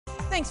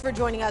Thanks for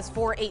joining us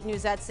for 8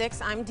 News at 6.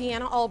 I'm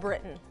Deanna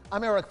Albritton.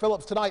 I'm Eric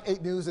Phillips. Tonight,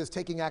 8 News is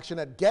taking action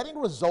at getting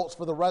results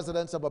for the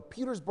residents of a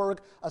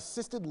Petersburg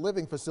assisted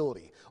living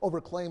facility over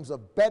claims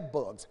of bed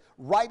bugs,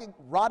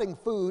 rotting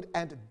food,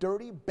 and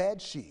dirty bed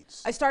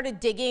sheets. I started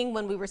digging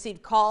when we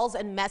received calls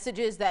and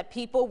messages that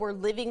people were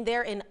living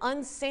there in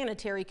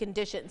unsanitary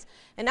conditions.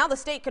 And now the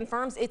state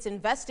confirms it's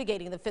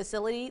investigating the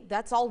facility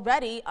that's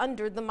already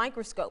under the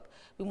microscope.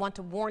 We want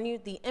to warn you,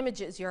 the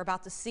images you're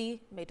about to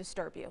see may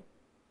disturb you.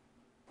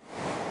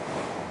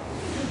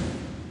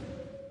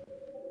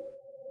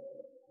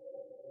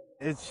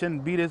 It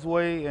shouldn't be this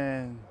way,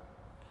 and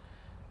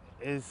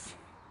it's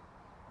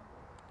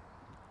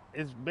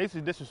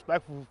basically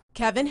disrespectful.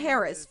 Kevin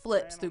Harris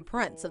flips through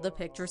prints of the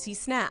pictures he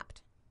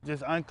snapped.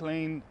 Just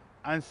unclean,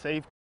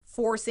 unsafe.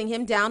 Forcing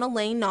him down a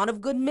lane not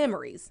of good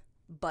memories,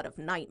 but of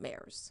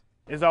nightmares.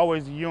 There's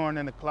always urine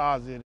in the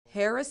closet.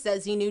 Harris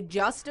says he knew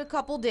just a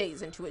couple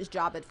days into his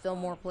job at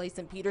Fillmore Place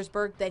in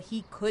Petersburg that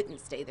he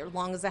couldn't stay there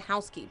long as a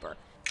housekeeper.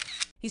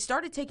 He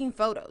started taking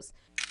photos.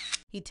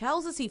 He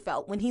tells us he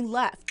felt when he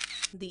left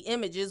the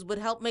images would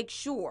help make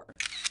sure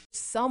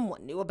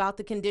someone knew about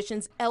the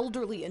conditions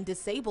elderly and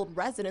disabled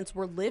residents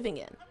were living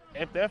in.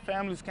 If their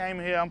families came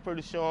here, I'm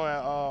pretty sure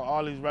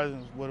all these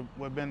residents would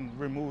have been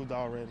removed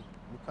already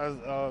because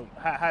of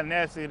how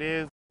nasty it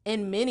is.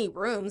 In many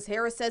rooms,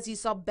 Harris says he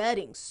saw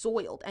bedding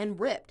soiled and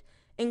ripped,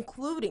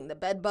 including the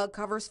bed bug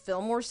covers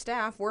Fillmore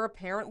staff were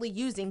apparently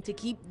using to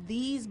keep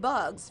these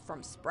bugs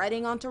from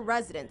spreading onto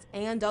residents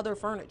and other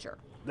furniture.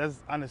 That's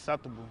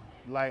unacceptable.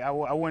 Like, I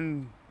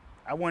wouldn't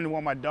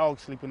want my dog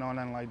sleeping on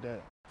nothing like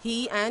that.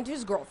 He and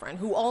his girlfriend,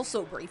 who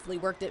also briefly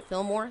worked at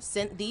Fillmore,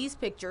 sent these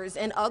pictures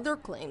and other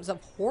claims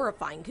of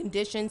horrifying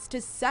conditions to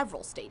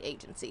several state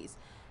agencies.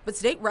 But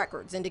state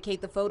records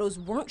indicate the photos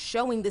weren't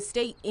showing the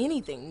state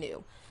anything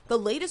new. The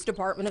latest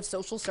Department of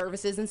Social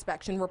Services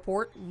inspection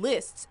report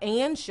lists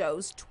and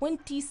shows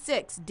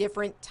 26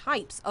 different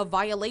types of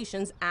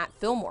violations at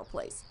Fillmore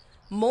Place.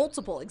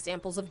 Multiple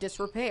examples of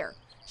disrepair.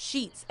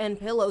 Sheets and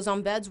pillows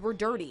on beds were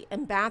dirty,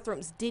 and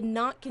bathrooms did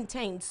not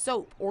contain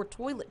soap or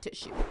toilet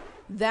tissue.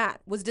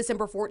 That was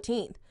December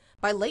 14th.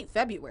 By late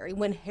February,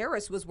 when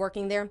Harris was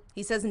working there,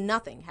 he says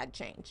nothing had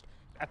changed.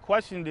 I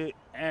questioned it,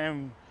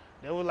 and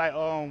they were like,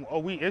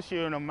 we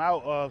issuing them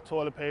out of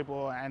toilet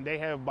paper, and they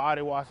have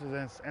body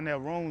washes in their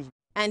rooms.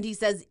 And he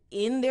says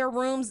in their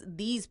rooms,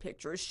 these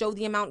pictures show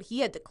the amount he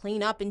had to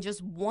clean up in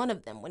just one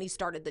of them when he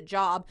started the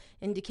job,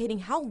 indicating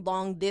how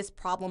long this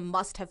problem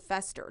must have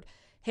festered.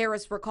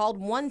 Harris recalled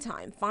one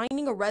time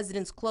finding a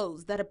resident's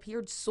clothes that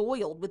appeared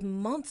soiled with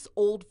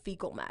months-old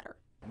fecal matter.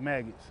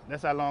 Maggots.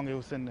 That's how long it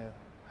was in there,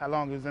 how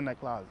long it was in that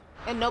closet.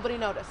 And nobody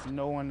noticed?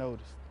 No one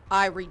noticed.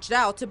 I reached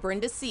out to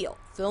Brenda Seal,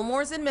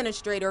 Fillmore's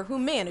administrator who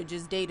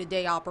manages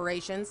day-to-day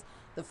operations.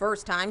 The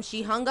first time,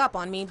 she hung up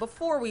on me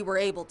before we were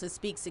able to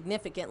speak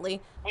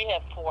significantly. We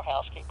have 4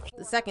 housekeepers.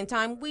 The second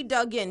time, we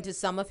dug into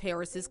some of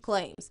Harris's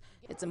claims.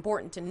 It's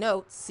important to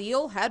note,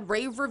 Seal had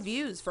rave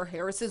reviews for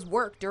Harris's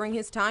work during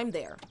his time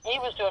there. He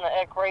was doing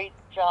a great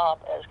job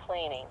as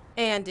cleaning.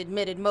 And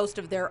admitted most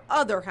of their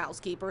other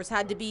housekeepers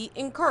had to be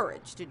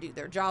encouraged to do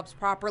their jobs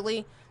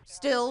properly.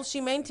 Still,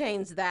 she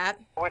maintains that.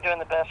 We're doing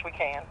the best we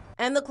can.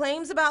 And the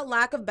claims about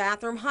lack of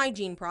bathroom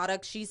hygiene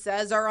products, she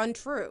says, are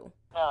untrue.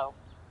 No.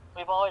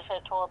 We've always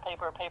had toilet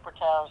paper, paper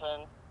towels,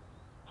 and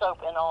soap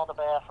in all the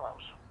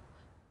bathrooms.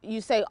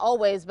 You say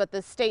always, but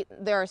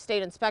there are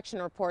state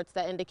inspection reports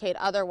that indicate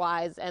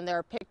otherwise, and there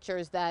are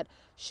pictures that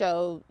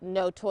show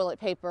no toilet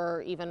paper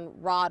or even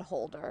rod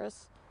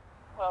holders.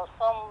 Well,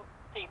 some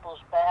people's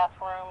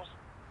bathrooms,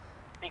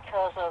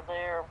 because of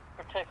their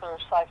particular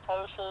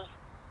psychosis,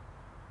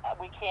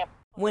 we can't.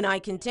 When I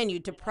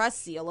continued to press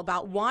Seal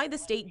about why the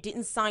state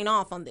didn't sign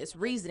off on this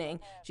reasoning,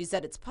 she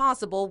said it's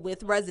possible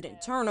with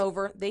resident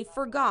turnover, they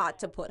forgot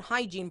to put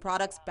hygiene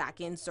products back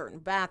in certain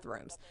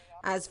bathrooms.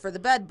 As for the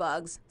bed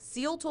bugs,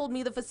 Seal told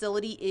me the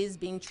facility is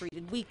being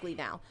treated weekly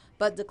now,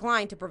 but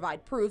declined to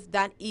provide proof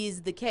that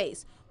is the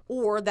case,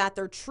 or that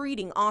they're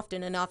treating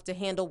often enough to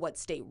handle what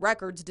state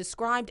records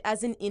described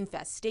as an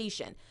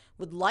infestation,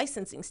 with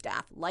licensing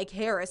staff like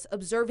Harris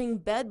observing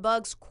bed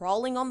bugs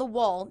crawling on the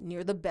wall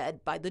near the bed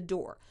by the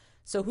door.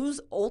 So who's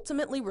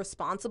ultimately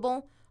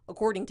responsible?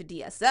 According to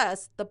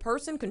DSS, the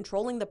person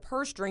controlling the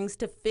purse strings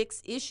to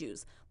fix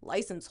issues,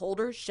 license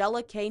holder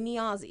Shella K.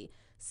 Niazi.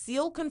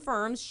 Seal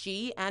confirms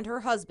she and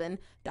her husband,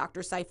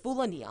 Dr.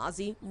 Saifullah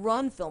Niazi,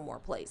 run Fillmore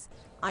Place.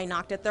 I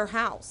knocked at their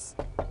house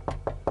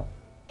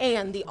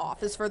and the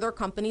office for their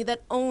company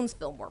that owns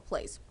Fillmore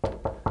Place,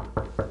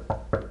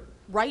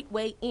 Right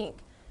Way Inc.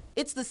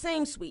 It's the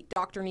same suite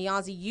Dr.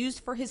 Niazi used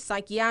for his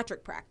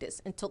psychiatric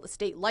practice until the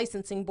state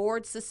licensing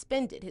board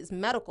suspended his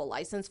medical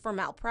license for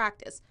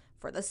malpractice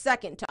for the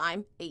second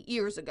time 8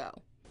 years ago.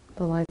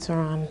 The lights are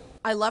on.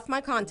 I left my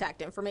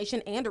contact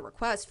information and a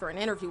request for an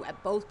interview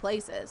at both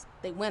places.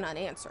 They went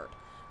unanswered.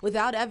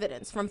 Without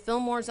evidence from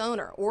Fillmore's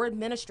owner or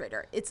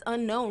administrator, it's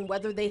unknown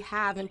whether they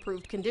have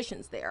improved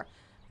conditions there.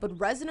 But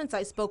residents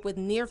I spoke with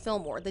near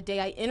Fillmore the day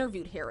I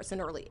interviewed Harris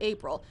in early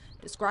April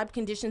described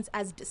conditions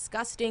as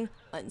disgusting,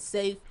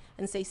 unsafe,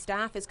 and say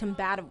staff is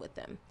combative with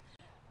them.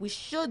 We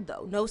should,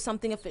 though, know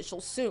something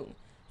official soon.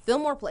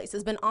 Fillmore Place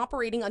has been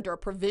operating under a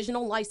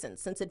provisional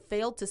license since it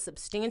failed to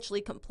substantially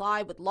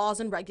comply with laws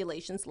and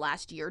regulations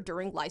last year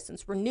during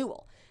license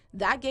renewal.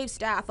 That gave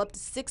staff up to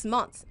 6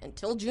 months,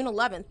 until June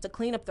 11th, to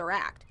clean up their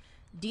act.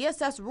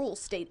 DSS rules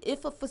state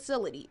if a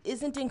facility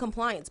isn't in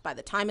compliance by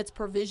the time its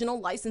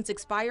provisional license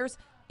expires,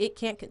 it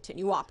can't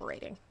continue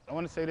operating. I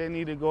want to say they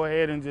need to go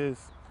ahead and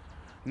just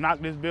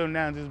knock this building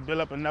down, just build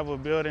up another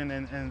building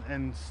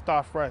and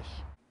start fresh.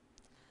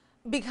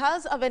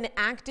 Because of an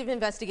active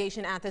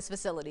investigation at this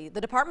facility, the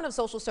Department of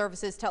Social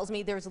Services tells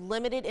me there's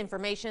limited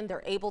information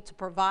they're able to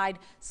provide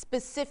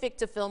specific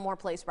to Fillmore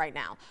Place right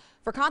now.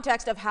 For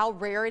context of how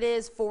rare it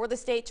is for the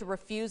state to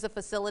refuse a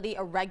facility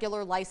a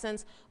regular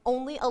license,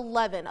 only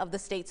 11 of the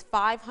state's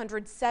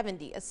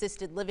 570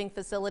 assisted living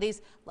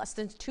facilities, less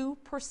than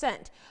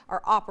 2%,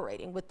 are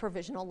operating with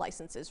provisional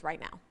licenses right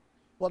now.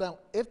 Well, now,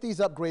 if these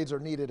upgrades are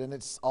needed, and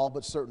it's all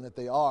but certain that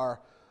they are,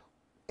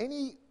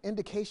 any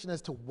indication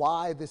as to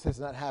why this has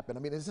not happened?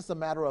 I mean, is this a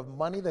matter of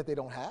money that they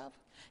don't have?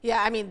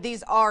 Yeah, I mean,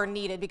 these are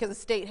needed because the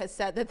state has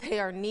said that they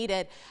are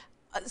needed.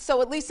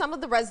 So at least some of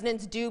the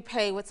residents do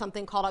pay with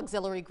something called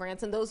auxiliary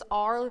grants, and those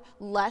are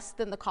less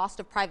than the cost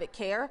of private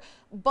care.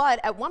 But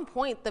at one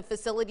point, the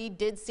facility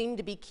did seem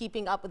to be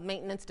keeping up with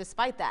maintenance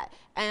despite that.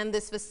 And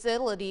this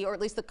facility, or at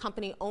least the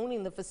company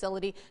owning the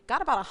facility,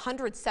 got about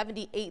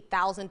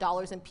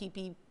 $178,000 in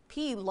PPP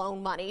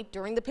loan money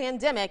during the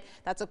pandemic.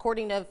 That's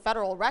according to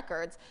federal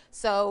records.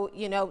 So,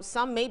 you know,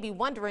 some may be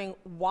wondering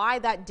why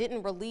that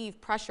didn't relieve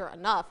pressure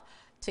enough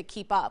to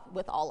keep up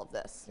with all of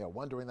this. Yeah,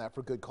 wondering that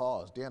for good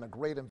cause. Dan, a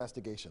great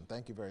investigation.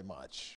 Thank you very much.